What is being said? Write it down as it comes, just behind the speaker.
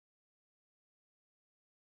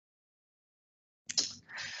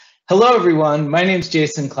Hello, everyone. My name is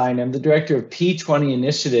Jason Klein. I'm the director of P20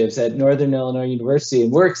 Initiatives at Northern Illinois University,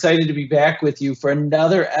 and we're excited to be back with you for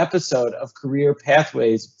another episode of Career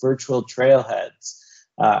Pathways Virtual Trailheads.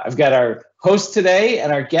 I've got our host today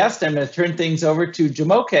and our guest. I'm going to turn things over to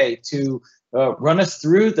Jamoke to run us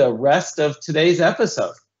through the rest of today's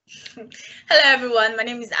episode. Hello, everyone. My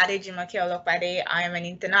name is Adejumoke Olopade. I am an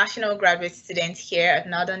international graduate student here at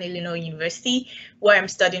Northern Illinois University, where I'm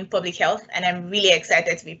studying public health, and I'm really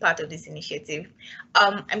excited to be part of this initiative.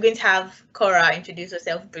 I'm going to have Cora introduce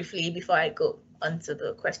herself briefly before I go on to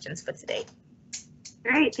the questions for today.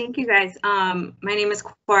 Great, thank you guys. My name is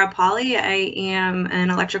Cora Pauli. I am an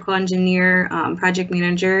electrical engineer, project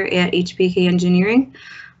manager at HBK Engineering,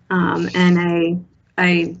 and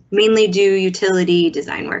I mainly do utility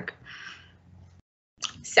design work.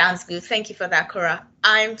 Sounds good. Thank you for that, Cora.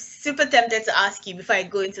 I'm super tempted to ask you before I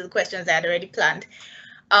go into the questions I had already planned.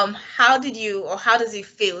 How does it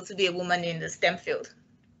feel to be a woman in the STEM field?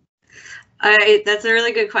 That's a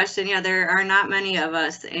really good question. Yeah, there are not many of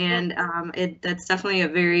us, and that's definitely a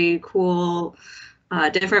very cool,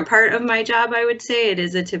 different part of my job. I would say it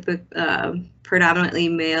is a typical, predominantly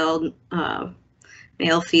male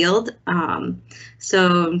field.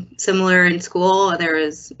 So similar in school, there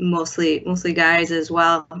was mostly guys as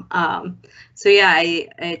well. So yeah,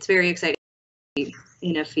 it's very exciting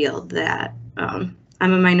in a field that I'm a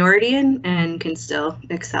minority in and can still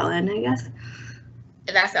excel in, I guess.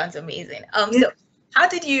 That sounds amazing. So how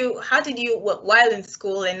did you while in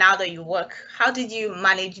school and now that you work, how did you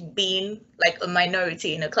manage being like a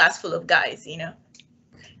minority in a class full of guys, you know?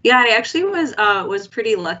 Yeah, I actually was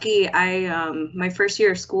pretty lucky. My first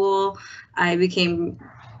year of school, I became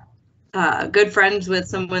good friends with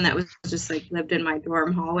someone that was just like lived in my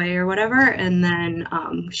dorm hallway or whatever, and then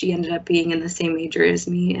she ended up being in the same major as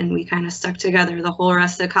me, and we kind of stuck together the whole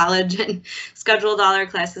rest of college and scheduled all our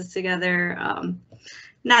classes together.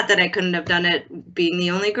 Not that I couldn't have done it being the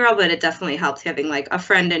only girl, but it definitely helped having like a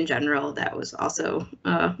friend in general that was also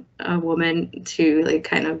a woman to like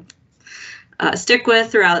kind of stick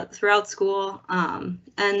with throughout school.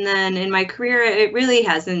 And then in my career, it really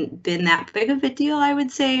hasn't been that big of a deal, I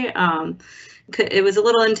would say. It was a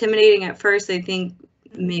little intimidating at first, I think,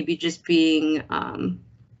 maybe just being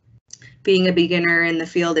a beginner in the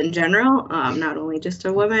field in general, not only just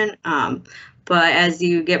a woman. But as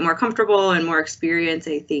you get more comfortable and more experience,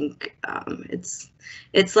 I think it's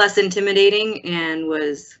less intimidating and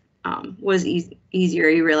was easier.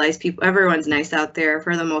 You realize everyone's nice out there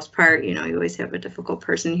for the most part. You know, you always have a difficult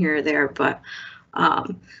person here or there, but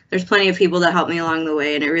there's plenty of people that helped me along the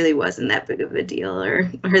way, and it really wasn't that big of a deal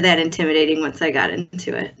or that intimidating once I got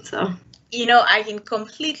into it. So, you know, I can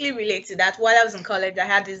completely relate to that. While I was in college, I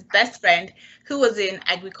had this best friend who was in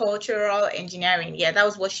agricultural engineering. Yeah, that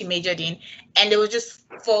was what she majored in, and there was just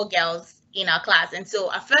 4 girls in our class. And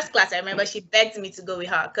so our first class, I remember she begged me to go with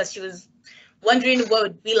her because she was wondering what it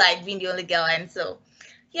would be like being the only girl. And so,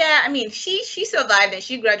 yeah, I mean, she survived and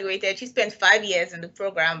she graduated. She spent 5 years in the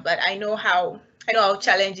program, but I know how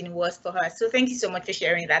challenging it was for her. So thank you so much for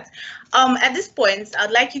sharing that. At this point,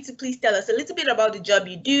 I'd like you to please tell us a little bit about the job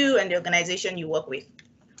you do and the organization you work with.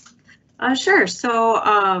 Sure. So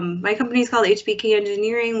my company is called HBK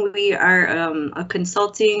Engineering. We are a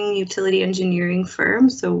consulting utility engineering firm.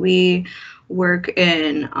 So we work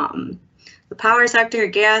in the power sector,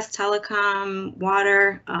 gas, telecom,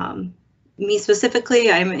 water. Me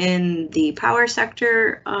specifically, I'm in the power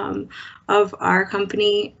sector of our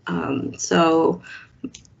company. So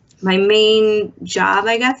my main job,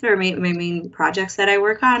 I guess, or my main projects that I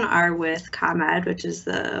work on are with ComEd, which is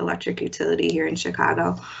the electric utility here in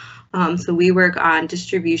Chicago. So we work on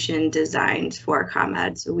distribution designs for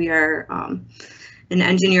ComEd. So we are an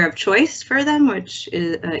engineer of choice for them, which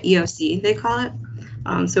is EOC, they call it.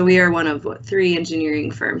 So we are one of 3 engineering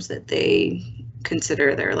firms that they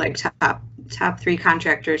consider their like top 3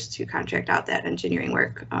 contractors to contract out that engineering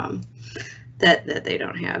work that they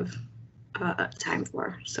don't have time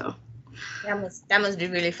for. So that must be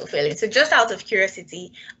really fulfilling. So just out of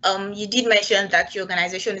curiosity, you did mention that your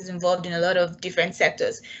organization is involved in a lot of different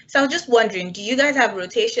sectors. So I was just wondering, do you guys have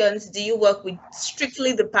rotations? Do you work with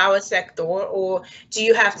strictly the power sector, or do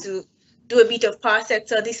you have to do a bit of power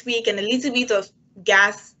sector this week and a little bit of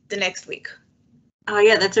gas the next week?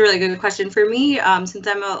 Yeah, that's a really good question. For me, since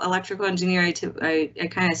I'm an electrical engineer, I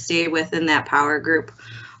kind of stay within that power group.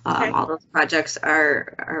 Okay. All those projects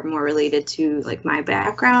are more related to like my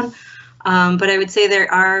background. But I would say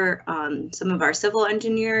there are some of our civil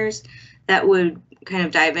engineers that would kind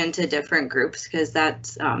of dive into different groups, because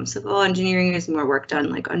that's civil engineering is more work done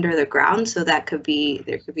like under the ground. So that could be,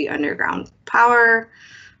 there could be underground power,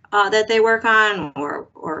 that they work on, or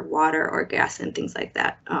water or gas and things like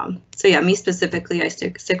that. So yeah, me specifically, I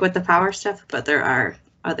stick with the power stuff, but there are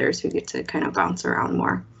others who get to kind of bounce around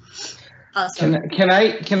more. Awesome. Can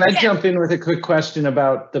I jump in with a quick question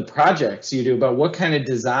about the projects you do, about what kind of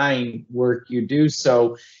design work you do?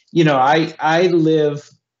 So, you know, I live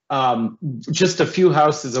just a few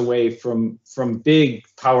houses away from big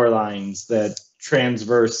power lines that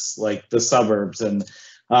transverse like the suburbs, and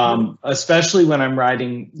especially when I'm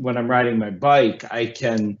riding my bike, I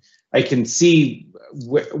can see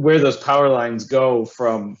where those power lines go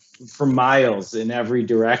from miles in every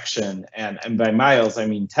direction, and by miles I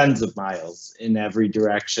mean tens of miles in every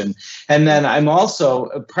direction. And then I'm also,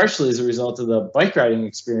 partially as a result of the bike riding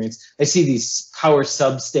experience, I see these power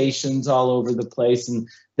substations all over the place. And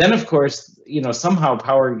then of course, you know, somehow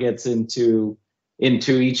power gets into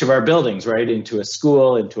each of our buildings, right? Into a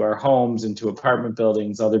school, into our homes, into apartment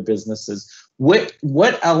buildings, other businesses.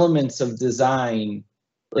 What elements of design,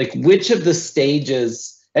 like which of the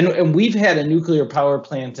stages, and we've had a nuclear power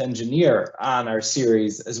plant engineer on our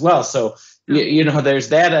series as well. So, you know, there's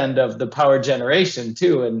that end of the power generation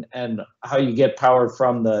too, and how you get power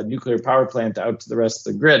from the nuclear power plant out to the rest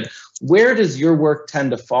of the grid. Where does your work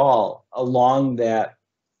tend to fall along that,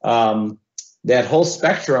 that whole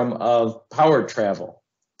spectrum of power travel?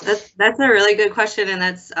 That's a really good question, and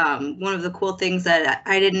that's one of the cool things that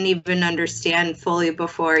I didn't even understand fully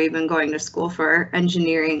before even going to school for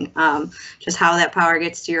engineering, just how that power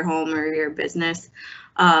gets to your home or your business.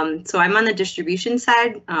 So I'm on the distribution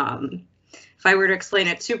side. If I were to explain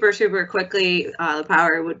it super quickly, the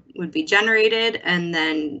power would be generated and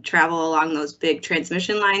then travel along those big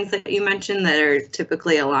transmission lines that you mentioned that are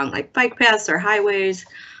typically along like bike paths or highways.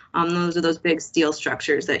 Those are those big steel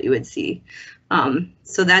structures that you would see.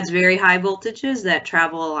 So that's very high voltages that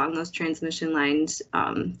travel along those transmission lines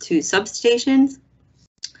to substations.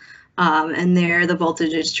 And there the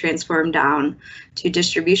voltage is transformed down to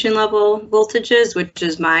distribution level voltages, which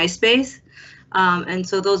is my space. And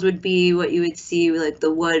so those would be what you would see, like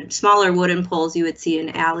the smaller wooden poles you would see in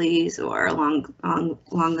alleys or along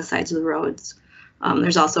the sides of the roads.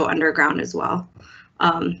 There's also underground as well.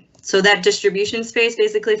 So that distribution space,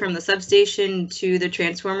 basically from the substation to the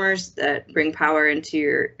transformers that bring power into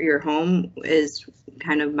your home, is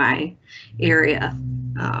kind of my area.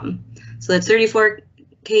 So that's 34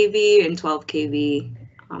 kV and 12 kV.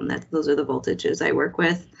 Those are the voltages I work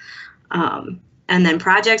with. And then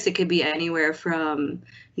projects, it could be anywhere from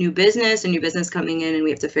a new business coming in and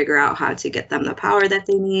we have to figure out how to get them the power that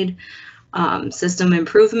they need. System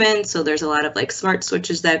improvement, so there's a lot of like smart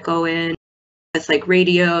switches that go in with like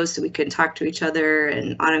radios, so we can talk to each other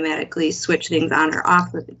and automatically switch things on or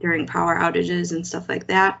off during power outages and stuff like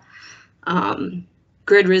that.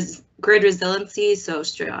 Grid resiliency, so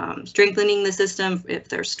strengthening the system if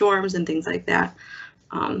there's storms and things like that.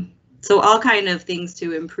 So all kind of things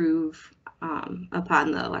to improve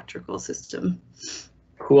upon the electrical system.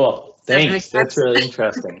 Cool, thanks. That's really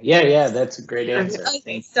interesting. Yeah, that's a great answer.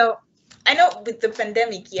 Okay, so I know with the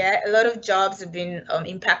pandemic, a lot of jobs have been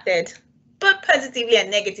impacted, but positively and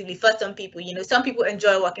negatively for some people. You know, some people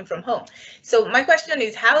enjoy working from home. So my question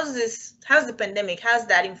is, how's the pandemic, how's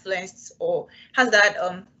that influenced, or how's that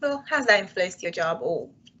influenced your job or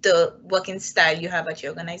the working style you have at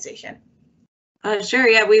your organization? Sure.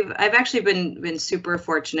 Yeah, I've actually been super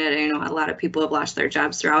fortunate. I know a lot of people have lost their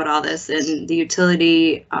jobs throughout all this, and the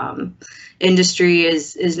utility industry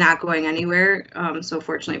is not going anywhere. So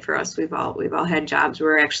fortunately for us, we've all had jobs.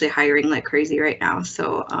 We're actually hiring like crazy right now.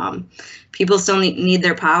 So people still need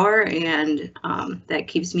their power, and that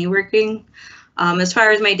keeps me working. As far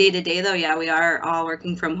as my day-to-day though, yeah, we are all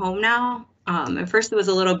working from home now. At first it was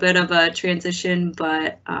a little bit of a transition,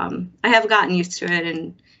 but I have gotten used to it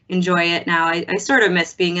and enjoy it now. I sort of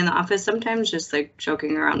miss being in the office sometimes, just like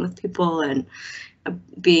joking around with people and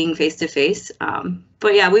being face to face.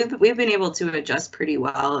 But yeah, we've been able to adjust pretty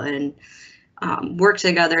well and work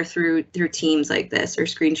together through teams like this or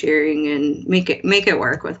screen sharing and make it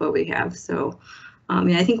work with what we have. So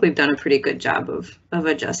yeah, I think we've done a pretty good job of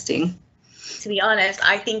adjusting. To be honest,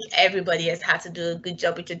 I think everybody has had to do a good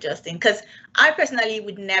job with adjusting, because I personally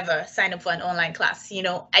would never sign up for an online class. You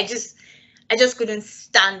know, I just couldn't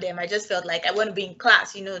stand them. I just felt like I want to be in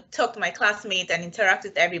class, you know, talk to my classmates and interact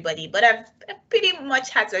with everybody. But I've pretty much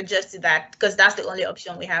had to adjust to that because that's the only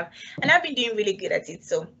option we have. And I've been doing really good at it.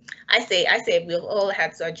 So I say we've all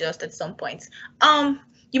had to adjust at some point.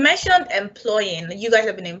 You mentioned employing. You guys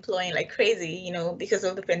have been employing like crazy, you know, because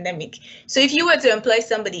of the pandemic. So if you were to employ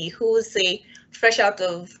somebody who's, say, fresh out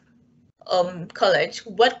of college,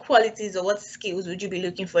 what qualities or what skills would you be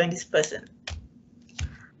looking for in this person?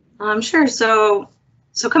 Sure. So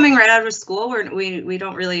So coming right out of school, we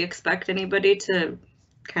don't really expect anybody to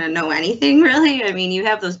kind of know anything really. I mean, you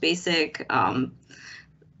have those basic,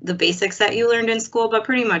 the basics that you learned in school, but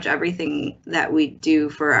pretty much everything that we do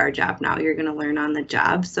for our job now, you're going to learn on the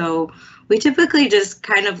job. So we typically just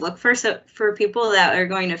kind of look for people that are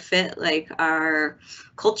going to fit like our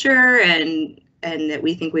culture and that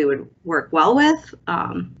we think we would work well with.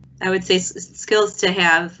 I would say skills to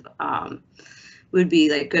have would be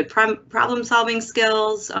like good problem solving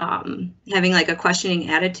skills, having like a questioning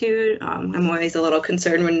attitude. I'm always a little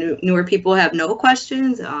concerned when newer people have no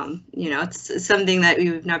questions. You know, it's something that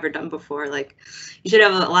we've never done before. Like you should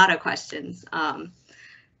have a lot of questions.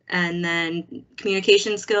 And then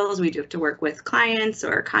communication skills, we do have to work with clients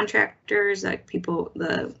or contractors, like people,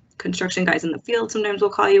 the construction guys in the field sometimes will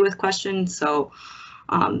call you with questions. So,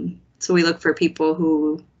 so we look for people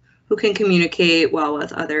who can communicate well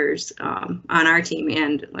with others on our team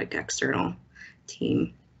and like external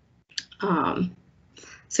team.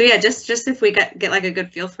 So yeah, just if we get like a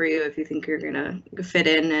good feel for you, if you think you're gonna fit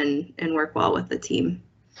in and work well with the team.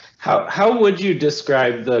 How would you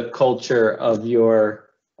describe the culture of your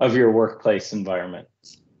workplace environment?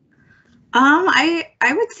 I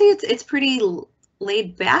would say it's pretty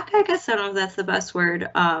laid back, I guess. I don't know if that's the best word.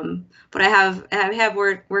 But I have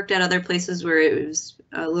worked at other places where it was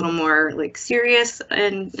a little more like serious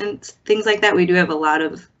and things like that. We do have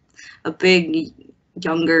a big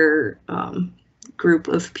younger group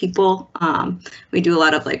of people. We do a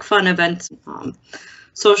lot of like fun events,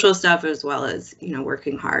 social stuff, as well as, you know,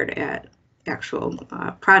 working hard at actual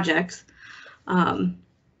projects.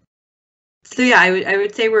 So yeah, I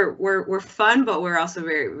would say we're fun, but we're also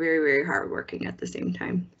very, very, very hardworking at the same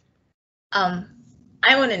time.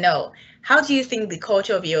 I want to know, how do you think the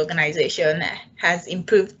culture of your organization has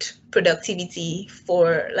improved productivity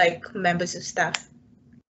for like members of staff?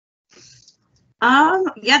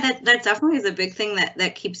 Yeah, that definitely is a big thing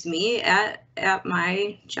that keeps me at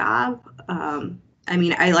my job. I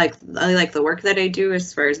mean, I like the work that I do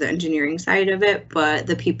as far as the engineering side of it, but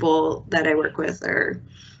the people that I work with are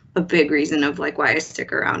a big reason of like why I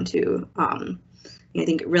stick around too. I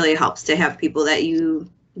think it really helps to have people that you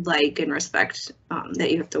like and respect, that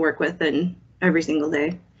you have to work with in every single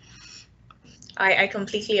day. I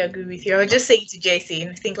completely agree with you. I was just saying to Jason,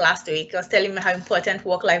 I think last week, I was telling him how important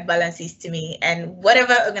work-life balance is to me, and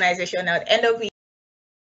whatever organization I would end up with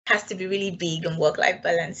has to be really big on work-life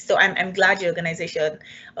balance. So I'm glad your organization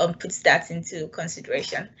puts that into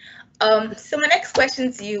consideration. So my next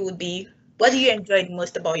question to you would be, what do you enjoy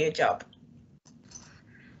most about your job?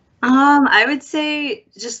 I would say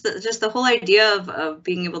just the whole idea of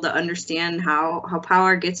being able to understand how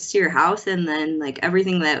power gets to your house, and then like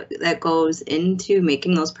everything that goes into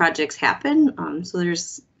making those projects happen. So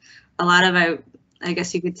there's a lot of, I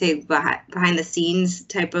guess you could say, behind the scenes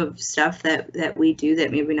type of stuff that we do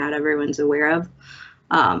that maybe not everyone's aware of.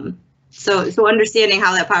 So understanding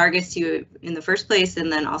how that power gets to you in the first place,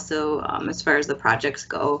 and then also as far as the projects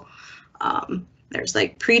go. There's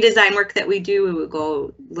like pre-design work that we do. We would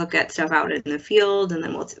go look at stuff out in the field, and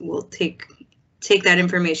then we'll take that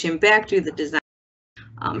information back, do the design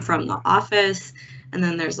from the office. And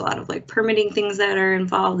then there's a lot of like permitting things that are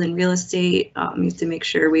involved in real estate. You have to make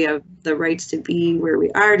sure we have the rights to be where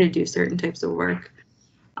we are to do certain types of work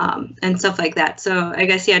and stuff like that. So I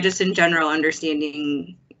guess, yeah, just in general,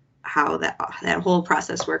 understanding how that whole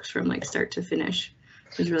process works from like start to finish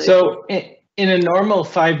is really so cool. In a normal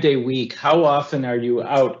 5-day week, how often are you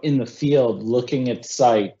out in the field looking at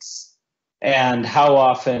sites, and how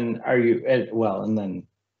often are you and then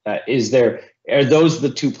are those the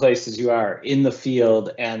two places you are, in the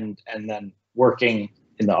field and then working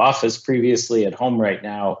in the office previously, at home right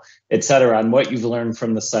now, et cetera, on what you've learned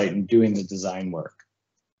from the site and doing the design work?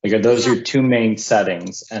 Like, are those your two main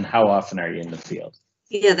settings, and how often are you in the field?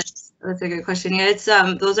 Yeah, that's a good question. Yeah, it's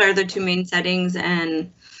those are the two main settings,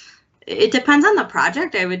 and it depends on the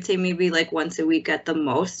project. I would say maybe like once a week at the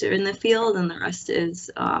most in the field, and the rest is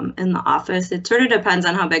in the office. It sort of depends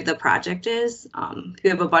on how big the project is. If you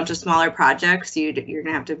have a bunch of smaller projects, you're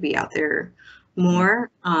gonna have to be out there more.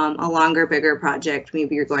 A longer, bigger project,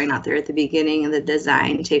 maybe you're going out there at the beginning of the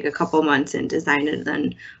design, take a couple months and design it, and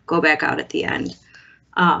then go back out at the end.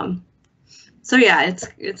 So yeah,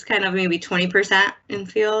 it's kind of maybe 20% in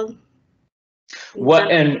field. What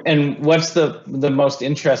and what's the most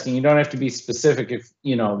interesting? You don't have to be specific if,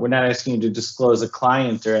 you know, we're not asking you to disclose a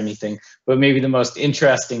client or anything, but maybe the most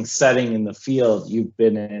interesting setting in the field you've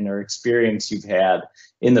been in, or experience you've had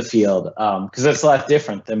in the field, because that's a lot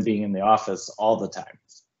different than being in the office all the time.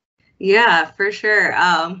 Yeah, for sure.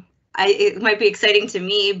 it might be exciting to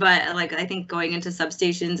me, but like I think going into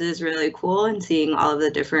substations is really cool and seeing all of the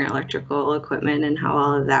different electrical equipment and how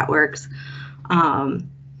all of that works.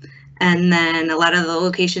 And then a lot of the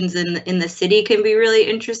locations in the city can be really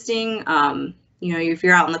interesting. You know, if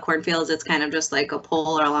you're out in the cornfields, it's kind of just like a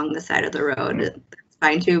pole along the side of the road. That's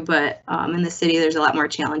fine too, but in the city, there's a lot more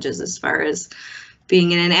challenges as far as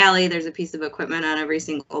being in an alley. There's a piece of equipment on every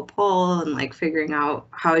single pole, and like figuring out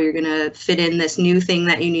how you're gonna fit in this new thing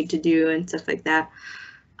that you need to do and stuff like that.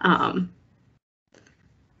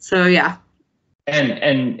 So yeah.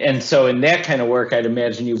 And so in that kind of work, I'd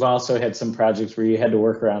imagine you've also had some projects where you had to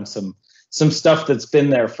work around some stuff that's been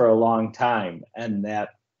there for a long time, and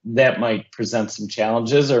that might present some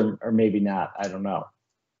challenges, or maybe not. I don't know.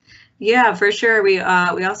 Yeah, for sure. We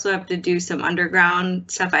also have to do some underground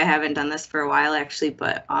stuff. I haven't done this for a while actually,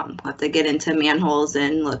 but we'll have to get into manholes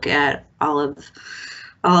and look at all of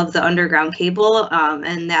the underground cable,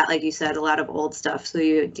 and that, like you said, a lot of old stuff. So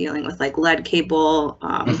you're dealing with like lead cable,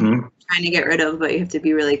 trying to get rid of, but you have to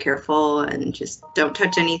be really careful and just don't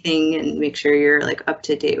touch anything and make sure you're like up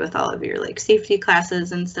to date with all of your like safety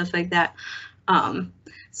classes and stuff like that.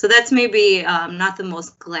 So that's maybe not the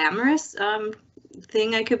most glamorous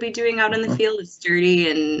thing I could be doing out in the field. It's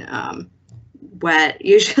dirty and wet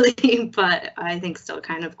usually, but I think still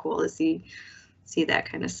kind of cool to see that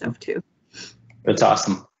kind of stuff too. That's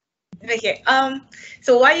awesome. Okay.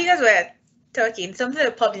 So while you guys were talking, something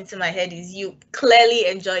that popped into my head is you clearly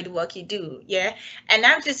enjoy the work you do, yeah? And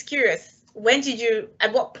I'm just curious,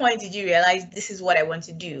 at what point did you realize this is what I want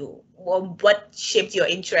to do? Well, what shaped your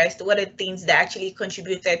interest? What are things that actually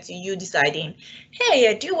contributed to you deciding, hey,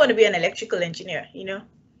 I do want to be an electrical engineer, you know?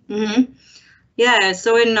 Mm-hmm. Yeah,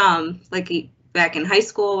 so in like back in high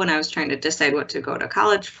school when I was trying to decide what to go to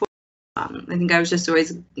college for, I think I was just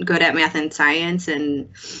always good at math and science, and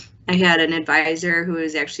I had an advisor who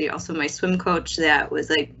was actually also my swim coach that was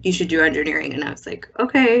like, you should do engineering, and I was like,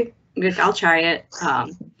 okay, I'll try it.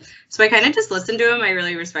 So I kind of just listened to him. I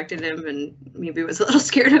really respected him and maybe was a little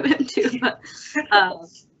scared of him too, but I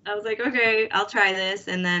was like, okay, I'll try this,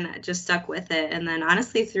 and then I just stuck with it. And then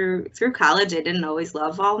honestly, through college, I didn't always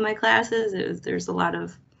love all of my classes. There's a lot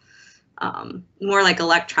of more like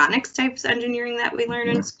electronics types engineering that we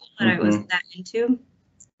learned in school that I wasn't that into.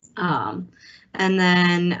 And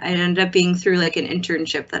then I ended up being through like an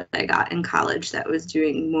internship that I got in college that was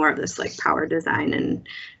doing more of this like power design and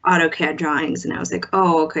AutoCAD drawings. And I was like,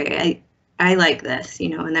 oh, okay, I like this, you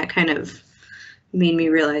know, and that kind of made me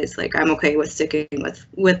realize like I'm okay with sticking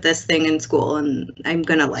with this thing in school, and I'm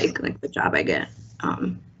gonna like the job I get.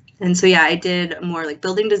 And so yeah, I did more like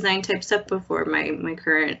building design type stuff before my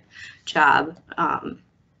current job,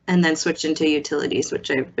 and then switched into utilities, which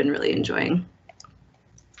I've been really enjoying.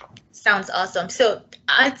 Sounds awesome. So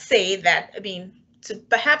I'd say that, I mean, to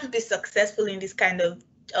perhaps be successful in this kind of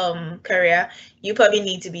career, you probably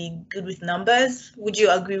need to be good with numbers. Would you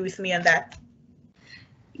agree with me on that?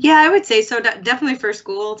 Yeah, I would say so. Definitely for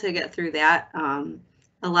school to get through that.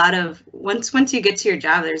 A lot of once you get to your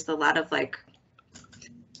job, there's a lot of like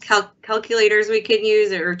calculators we can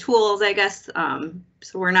use, or tools, I guess.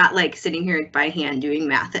 So we're not like sitting here by hand doing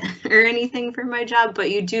math or anything for my job, but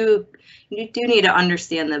you do need to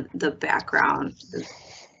understand the background,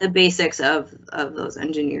 the basics of those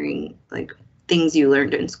engineering like things you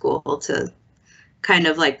learned in school to kind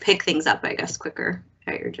of like pick things up, I guess, quicker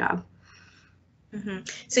at your job.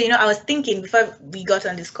 So, you know, I was thinking before we got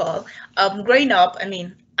on this call, growing up, I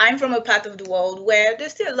mean, I'm from a part of the world where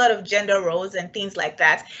there's still a lot of gender roles and things like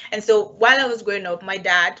that. And so while I was growing up, my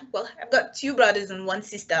dad, well, I've got 2 brothers and 1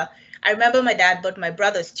 sister. I remember my dad bought my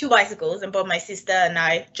brothers 2 bicycles and bought my sister and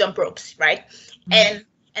I jump ropes, right? And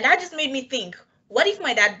that just made me think, what if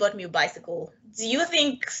my dad bought me a bicycle? Do you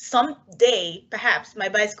think someday, perhaps, my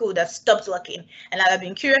bicycle would have stopped working and I'd have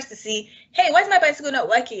been curious to see, hey, why is my bicycle not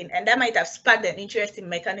working? And that might have sparked an interest in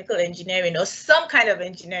mechanical engineering or some kind of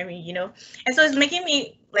engineering, you know? And so it's making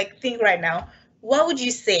me like think right now, what would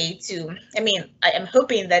you say to, I mean, I am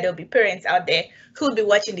hoping that there'll be parents out there who will be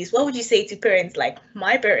watching this. What would you say to parents like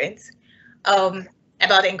my parents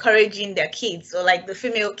about encouraging their kids or like the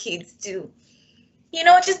female kids to, you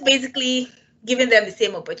know, just basically giving them the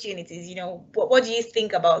same opportunities, you know? What do you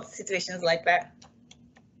think about situations like that?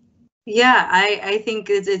 Yeah, I think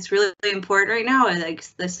it's really important right now. Like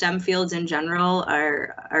the STEM fields in general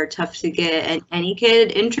are tough to get any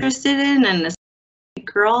kid interested in, and especially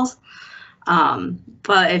girls.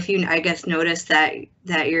 But if you, I guess, notice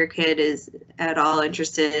that your kid is at all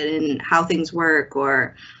interested in how things work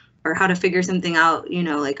or how to figure something out, you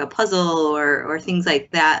know, like a puzzle or things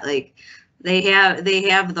like that, like they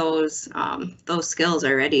have those skills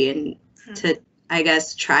already, and I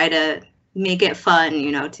guess, try to make it fun,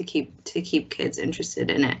 you know, to keep kids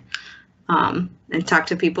interested in it. And talk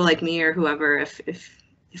to people like me or whoever if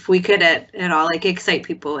we could at all like excite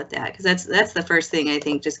people with that, because that's the first thing, I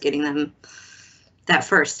think, just getting them that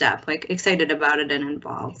first step, like excited about it and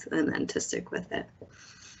involved, and then to stick with it.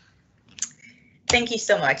 Thank you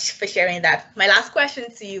so much for sharing that. My last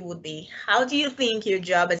question to you would be, how do you think your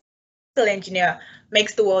job as an engineer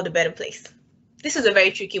makes the world a better place? This is a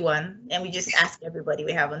very tricky one, and we just ask everybody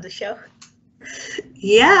we have on the show.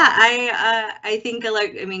 Yeah, I think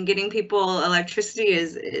getting people electricity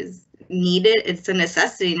is needed. It's a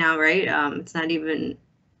necessity now, right? It's not even,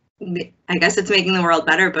 I guess it's making the world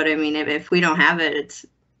better, but I mean, if we don't have it,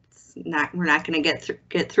 we're not going to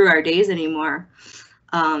get through our days anymore.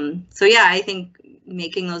 So yeah, I think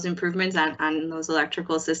making those improvements on those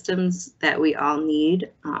electrical systems that we all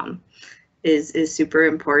need is super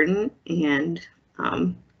important, and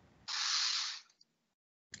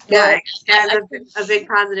yeah, it has a big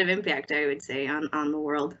positive impact, I would say, on the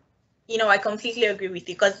world. You know, I completely agree with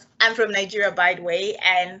you, because I'm from Nigeria, by the way,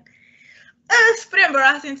 and it's pretty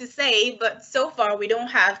embarrassing to say, but so far we don't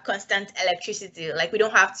have constant electricity. Like, we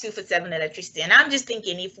don't have 24/7 electricity. And I'm just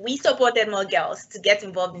thinking, if we supported more girls to get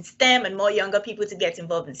involved in STEM and more younger people to get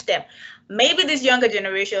involved in STEM, maybe these younger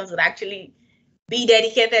generations would actually be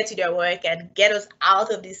dedicated to their work and get us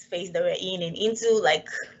out of this phase that we're in and into, like,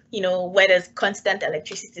 you know, where there's constant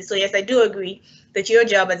electricity. So yes, I do agree that your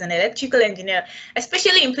job as an electrical engineer,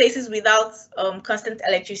 especially in places without constant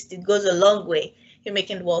electricity, goes a long way in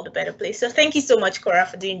making the world a better place. So thank you so much, Cora,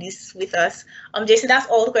 for doing this with us. Jason, that's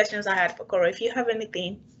all the questions I had for Cora. If you have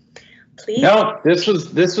anything, please. No, this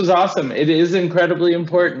was awesome. It is incredibly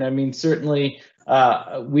important. I mean, certainly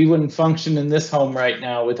we wouldn't function in this home right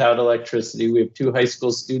now without electricity. We have 2 high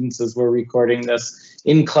school students as we're recording this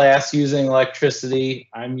in class using electricity.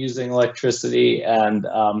 I'm using electricity, and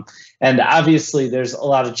obviously there's a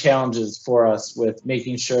lot of challenges for us with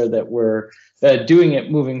making sure that we're doing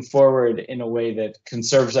it moving forward in a way that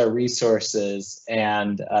conserves our resources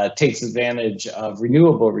and takes advantage of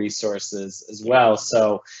renewable resources as well.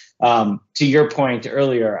 So to your point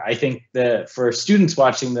earlier, I think that for students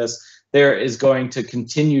watching this, there is going to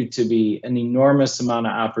continue to be an enormous amount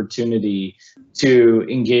of opportunity to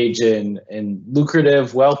engage in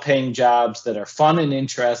lucrative, well-paying jobs that are fun and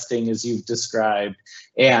interesting, as you've described,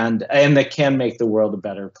 and that can make the world a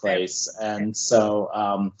better place. And so,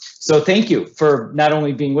 so thank you for not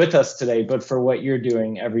only being with us today, but for what you're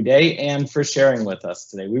doing every day and for sharing with us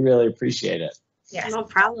today. We really appreciate it. Yes. No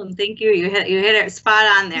problem. Thank you. You hit it spot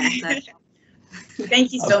on there.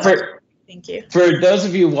 Thank you so much. Thank you. For those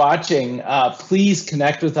of you watching, please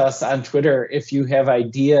connect with us on Twitter if you have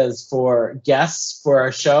ideas for guests for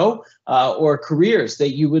our show or careers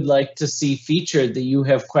that you would like to see featured, that you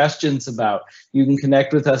have questions about. You can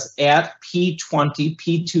connect with us at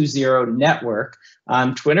P20 Network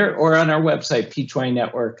on Twitter or on our website,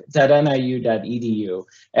 p20network.niu.edu.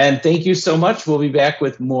 And thank you so much. We'll be back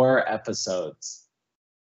with more episodes.